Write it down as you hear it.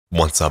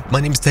What's up, my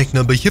name is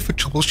TechNobo here for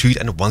Troubleshoot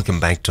and welcome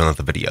back to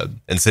another video.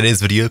 In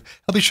today's video,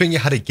 I'll be showing you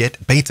how to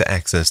get beta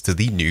access to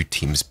the new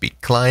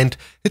TeamSpeak client.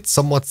 It's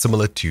somewhat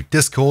similar to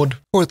Discord,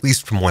 or at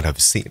least from what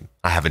I've seen.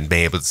 I haven't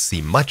been able to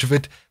see much of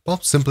it, well,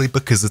 simply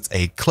because it's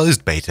a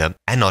closed beta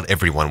and not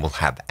everyone will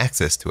have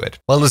access to it.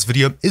 While this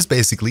video is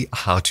basically a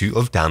how-to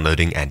of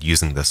downloading and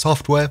using the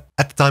software,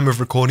 at the time of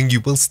recording you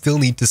will still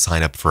need to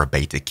sign up for a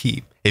beta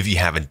key. If you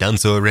haven't done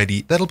so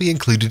already, that'll be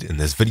included in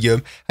this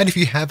video, and if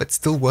you have, it's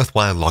still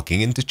worthwhile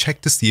logging in to check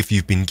to see if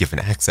you've been given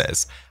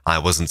access. I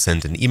wasn't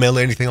sent an email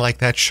or anything like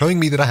that showing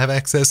me that I have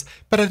access,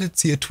 but I did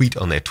see a tweet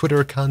on their Twitter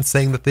account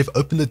saying that they've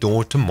opened the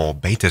door to more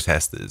beta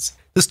testers.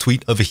 This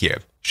tweet over here.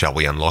 Shall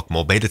we unlock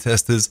more beta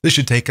testers? This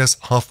should take us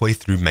halfway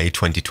through May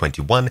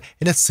 2021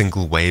 in a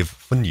single wave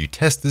for new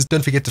testers.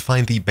 Don't forget to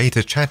find the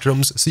beta chat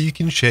rooms so you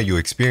can share your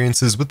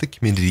experiences with the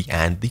community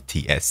and the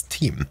TS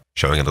team.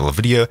 Showing a little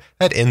video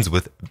that ends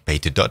with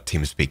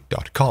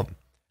beta.teamspeak.com.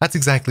 That's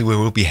exactly where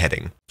we'll be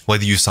heading.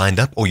 Whether you signed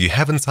up or you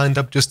haven't signed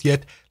up just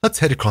yet, let's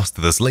head across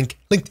to this link,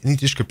 linked in the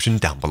description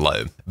down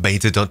below.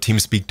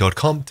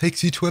 Beta.teamspeak.com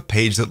takes you to a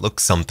page that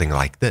looks something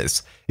like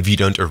this. If you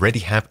don't already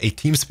have a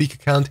TeamSpeak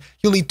account,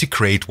 you'll need to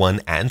create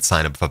one and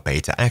sign up for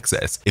beta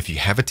access. If you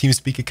have a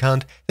TeamSpeak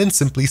account, then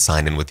simply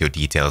sign in with your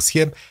details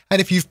here, and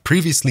if you've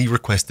previously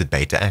requested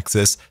beta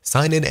access,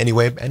 sign in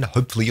anyway and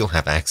hopefully you'll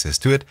have access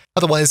to it.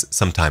 Otherwise,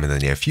 sometime in the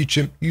near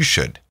future, you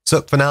should.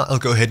 So for now, I'll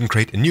go ahead and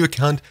create a new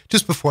account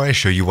just before I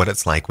show you what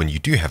it's like when you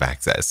do have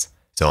access.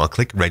 So I'll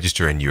click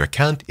register a new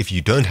account if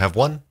you don't have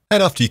one.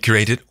 And after you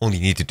create it, all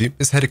you need to do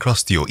is head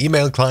across to your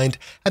email client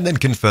and then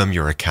confirm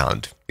your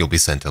account. You'll be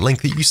sent a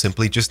link that you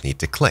simply just need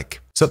to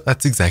click. So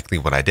that's exactly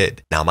what I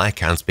did. Now my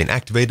account's been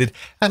activated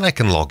and I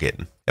can log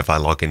in. If I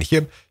log in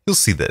here, you'll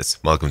see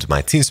this. Welcome to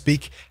my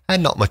TeamSpeak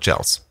and not much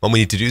else. What we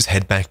need to do is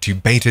head back to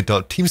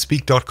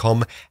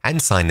beta.teamspeak.com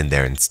and sign in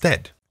there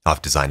instead.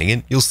 After signing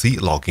in, you'll see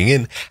logging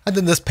in and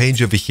then this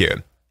page over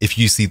here. If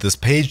you see this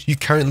page, you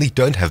currently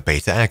don't have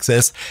beta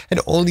access, and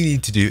all you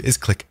need to do is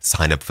click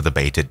sign up for the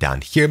beta down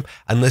here,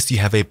 unless you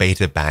have a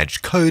beta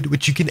badge code,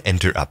 which you can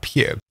enter up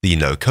here. The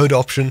no code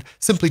option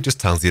simply just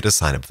tells you to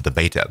sign up for the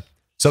beta.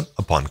 So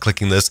upon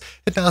clicking this,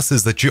 it now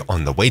says that you're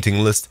on the waiting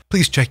list.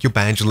 Please check your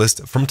badge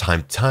list from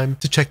time to time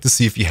to check to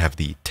see if you have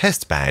the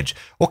test badge,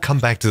 or come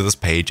back to this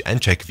page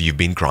and check if you've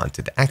been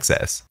granted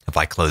access. If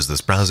I close this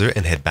browser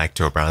and head back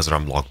to a browser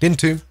I'm logged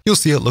into, you'll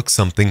see it looks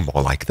something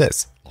more like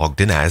this. Logged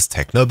in as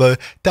TechNobo,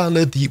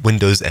 download the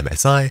Windows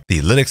MSI, the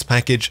Linux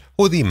package,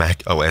 or the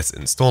Mac OS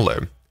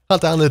installer. I'll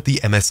download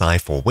the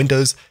MSI for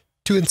Windows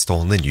to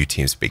install the new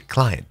TeamSpeak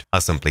client.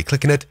 I'll simply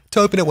click on it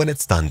to open it when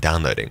it's done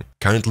downloading.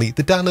 Currently,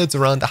 the download's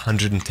around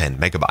 110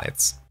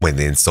 megabytes. When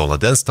the installer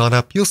does start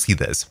up, you'll see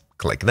this.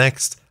 Click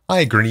Next, I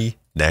agree,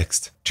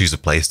 Next, choose a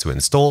place to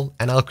install,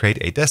 and I'll create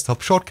a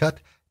desktop shortcut,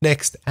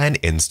 Next, and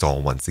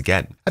install once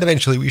again. And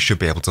eventually we should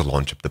be able to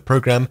launch up the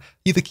program,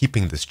 either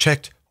keeping this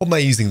checked or by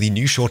using the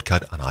new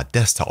shortcut on our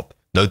desktop.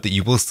 Note that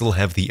you will still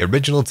have the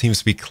original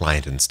TeamSpeak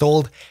client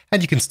installed,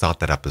 and you can start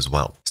that up as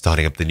well.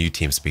 Starting up the new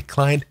TeamSpeak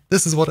client,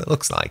 this is what it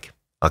looks like.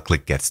 I'll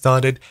click Get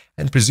Started,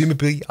 and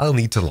presumably I'll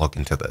need to log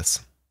into this.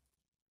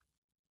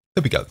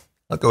 There we go.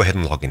 I'll go ahead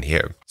and log in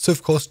here. So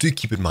of course, do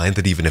keep in mind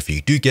that even if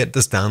you do get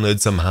this download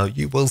somehow,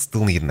 you will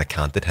still need an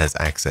account that has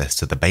access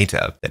to the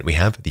beta. Then we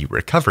have the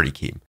recovery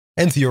key.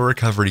 Enter your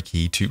recovery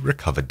key to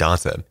recover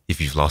data. If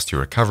you've lost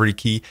your recovery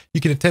key, you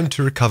can attempt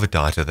to recover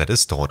data that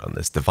is stored on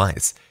this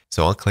device.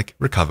 So I'll click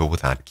Recover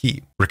Without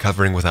Key.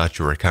 Recovering without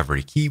your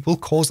recovery key will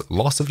cause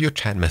loss of your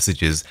chat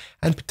messages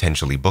and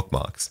potentially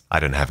bookmarks. I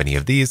don't have any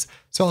of these,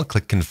 so I'll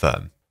click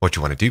Confirm. What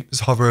you want to do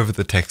is hover over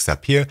the text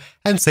up here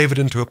and save it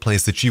into a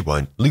place that you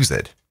won't lose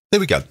it.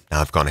 There we go.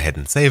 Now I've gone ahead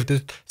and saved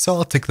it, so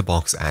I'll tick the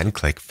box and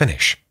click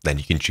Finish. Then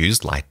you can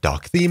choose Light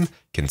Dark Theme,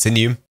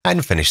 Continue,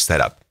 and Finish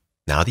Setup.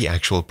 Now the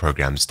actual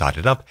program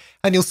started up,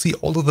 and you'll see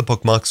all of the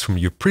bookmarks from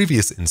your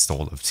previous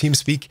install of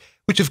TeamSpeak,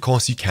 which of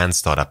course you can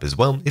start up as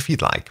well if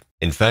you'd like.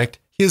 In fact,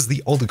 here's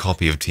the older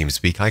copy of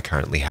TeamSpeak I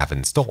currently have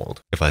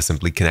installed. If I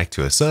simply connect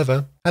to a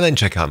server and then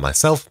check out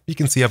myself, you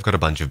can see I've got a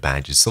bunch of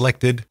badges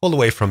selected, all the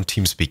way from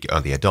TeamSpeak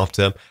Early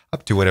Adopter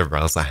up to whatever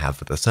else I have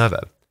for the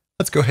server.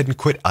 Let's go ahead and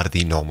quit out of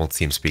the normal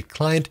TeamSpeak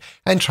client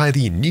and try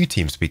the new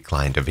TeamSpeak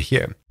client over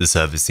here. The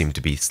servers seem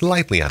to be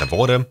slightly out of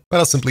order, but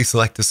I'll simply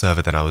select the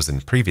server that I was in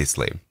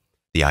previously.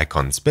 The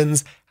icon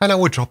spins, and now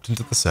we're dropped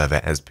into the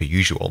server as per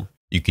usual.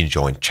 You can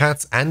join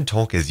chats and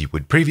talk as you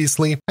would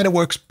previously, and it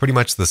works pretty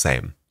much the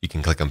same. You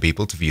can click on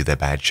people to view their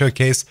badge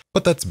showcase,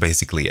 but that's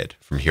basically it.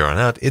 From here on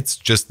out, it's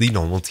just the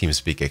normal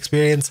TeamSpeak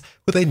experience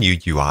with a new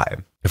UI.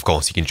 Of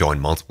course, you can join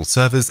multiple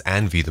servers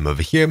and view them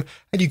over here,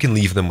 and you can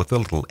leave them with a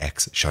little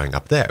X showing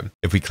up there.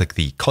 If we click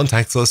the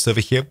contacts list over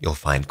here, you'll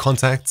find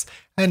contacts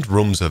and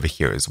rooms over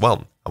here as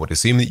well. I would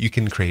assume that you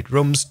can create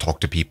rooms, talk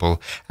to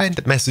people,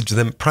 and message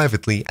them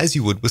privately as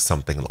you would with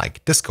something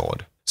like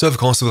Discord. So of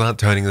course, without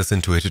turning this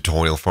into a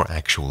tutorial for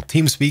actual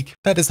TeamSpeak,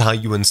 that is how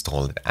you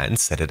install it and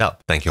set it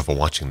up. Thank you for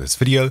watching this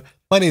video.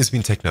 My name has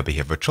been TechNobo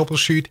here for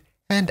Troubleshoot,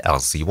 and I'll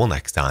see you all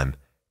next time.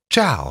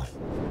 Ciao!